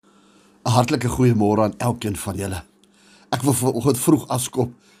Hartlike goeiemôre aan elkeen van julle. Ek wil vanoggend vroeg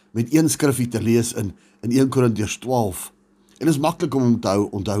afskop met een skrifgie te lees in 1 Korintiërs 12. En dit is maklik om hom te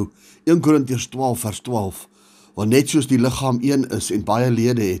onthou. 1 Korintiërs 12 vers 12. Want net soos die liggaam een is en baie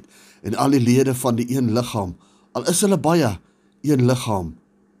lede het, en al die lede van die een liggaam, al is hulle baie, een liggaam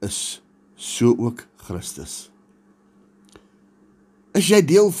is, so ook Christus. Is jy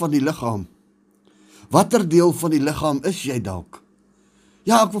deel van die liggaam? Watter deel van die liggaam is jy dalk?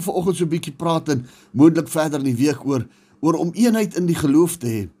 Ja, ek wil vanoggend so 'n bietjie praat en moontlik verder in die week oor om eenheid in die geloof te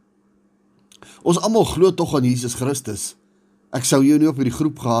hê. Ons almal glo tog aan Jesus Christus. Ek sou jou nie op hierdie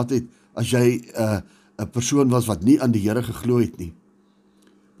groep gehad het as jy 'n persoon was wat nie aan die Here geglo het nie.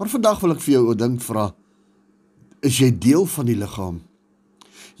 Maar vandag wil ek vir jou 'n ding vra. Is jy deel van die liggaam?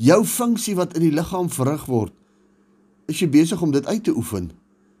 Jou funksie wat in die liggaam verrig word, is jy besig om dit uit te oefen?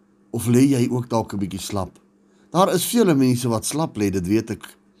 Of lê jy ook dalk 'n bietjie slap? Daar is vele mense wat slap lê, dit weet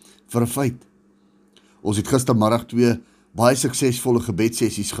ek vir 'n feit. Ons het gistermiddag 2 baie suksesvolle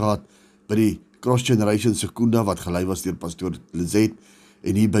gebedsessies gehad by die Cross Generation Sekunda wat gelei was deur pastoor Lizet,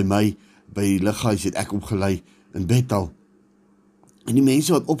 en hier by my, by die lighuis het ek opgelei in Bethel. En die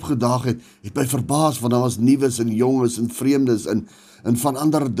mense wat opgedaag het my verbaas, want daar was nuwes en jonges en vreemdes en van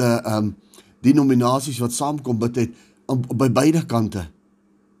ander denominasies wat saamkom bid het by beide kante.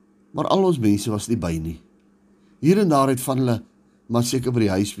 Maar al ons mense was nie by nie. Hier en daar het van hulle maar seker by die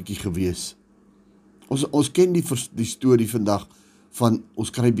huis bietjie gewees. Ons ken die storie vandag van ons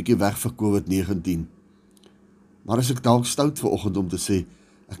kry bietjie weg vir COVID-19. Maar as ek dalk stout vanoggend om te sê,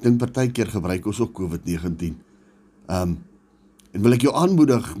 ek dink partykeer gebruik ons ook COVID-19. En wil ek jou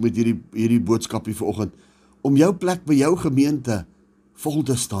aanmoedig met hierdie boodskapie vanoggend, om jou plek by jou gemeente vol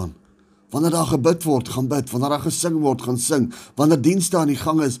te staan. Wanneer daar gebid word, gaan bid. Wanneer daar gesing word, gaan sing. Wanneer dienste aan die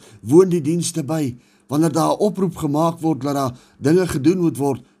gang is, woon die dienste by. Wanneer daar 'n oproep gemaak word, dat daar dinge gedoen moet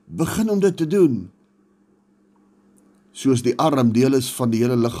word, begin om dit te doen. Soos die arm deel is van die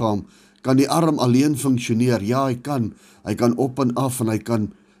hele liggaam, kan die arm alleen funksioneer. Ja, hy kan op en af en hy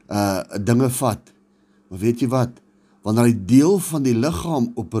kan dinge vat. Maar weet jy wat? Wanneer hy deel van die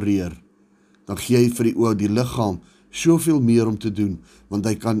liggaam opereer, dan gee hy vir die liggaam soveel meer om te doen, want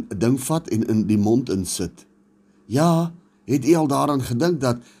hy kan 'n ding vat en in die mond insit. Ja, het jy al daaraan gedink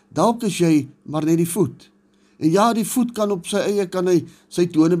dat dalk is jy maar net die voet. En ja, die voet kan op sy eie, kan hy sy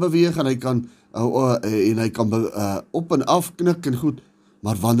tone beweeg en hy kan op en af knik en goed,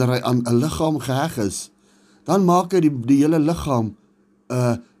 maar wanneer hy aan 'n liggaam geheg is, dan maak hy die hele liggaam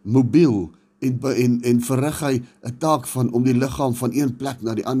mobiel en verrig hy 'n taak om die liggaam van een plek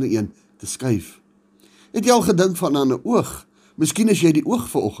na die ander een te skuif. Het jy al gedink van aan 'n oog? Miskien is jy die oog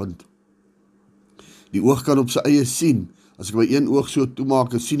vanoggend. Die oog kan op sy eie sien. As ek my een oog so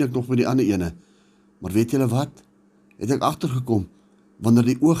toemaak, sien ek nog met die ander ene. Maar weet julle wat? Het ek agtergekom, wanneer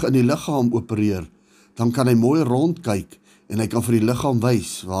die oog in die liggaam opereer, dan kan hy mooi rondkyk en hy kan vir die liggaam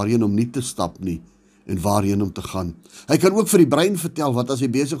wys waarheen om nie te stap nie en waarheen om te gaan. Hy kan ook vir die brein vertel wat as hy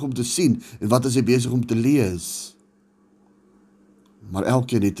besig om te sien en wat as hy besig om te lees. Maar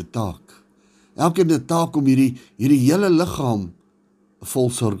elkeen het 'n taak. Elkeen het 'n taak om hierdie hele liggaam 'n vol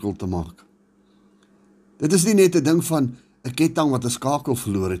sirkel te maak. Dit is nie net 'n ding van 'n ketting wat 'n skakel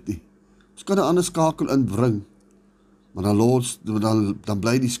verloor het nie. Ons kan 'n ander skakel inbring, maar dan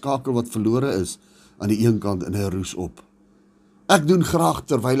bly die skakel wat verlore is aan die een kant en hy roes op. Ek doen graag,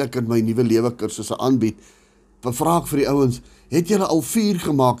 terwyl ek in my nuwe lewe kursusse aanbied, vra ek vir die ouens, het julle al vuur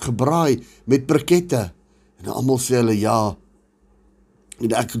gemaak, gebraai met brikette? En almal sê hulle ja.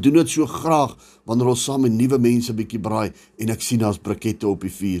 En ek doen dit so graag wanneer ons saam met nuwe mense bietjie braai en ek sien daar's brikette op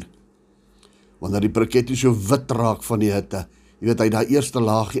die vuur. Wanneer die brikette so wit raak van die hitte, jy weet, hy daai eerste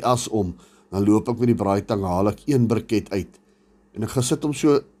laagie as om, dan loop ek met die braaitang, haal ek 1 briket uit en ek gesit hom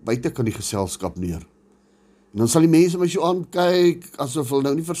so buite kan die geselskap neer. En dan sal die mense my so aankyk asof hulle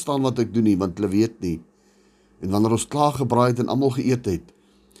nou nie verstaan wat ek doen nie, want hulle weet nie. En wanneer ons klaar gebraai het en almal geëet het,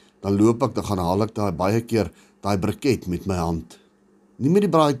 dan loop ek, dan gaan haal ek baie keer daai briket met my hand. Nie met die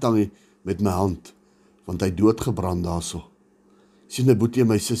braaitang nie, met my hand, want hy doodgebrand daarso. Sien my boetie en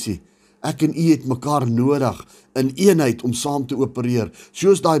my sussie, ek en u het mekaar nodig in eenheid om saam te opereer,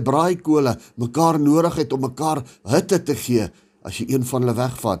 soos daai braaikole mekaar nodig het om mekaar hitte te gee. As jy een van hulle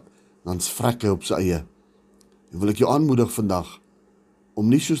wegvat, dan vrek hy op sy eie. En wil ek jou aanmoedig vandag, om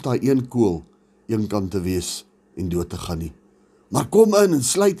nie soos daai een kool, een kant te wees en dood te gaan nie. Maar kom in en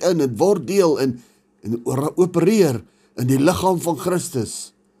sluit in en word deel en opereer in die liggaam van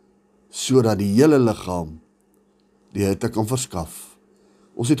Christus, sodat die hele liggaam die hitte kan verskaf.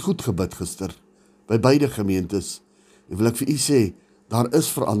 Ons het goed gebid gister, by beide gemeentes, en wil ek vir u sê, daar is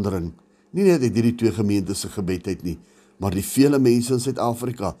verandering, nie net uit hierdie 2 gemeentes se gebed uit nie, maar die vele mense in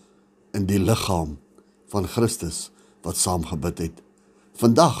Suid-Afrika, in die liggaam van Christus wat saam gebid het.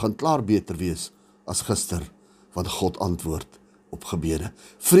 Vandag gaan klaar beter wees as gister, want God antwoord op gebede.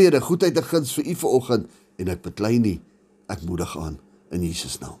 Vrede, goedheid en guns vir u vanoggend, en ek beklei nie, ek moedig aan in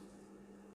Jesus naam.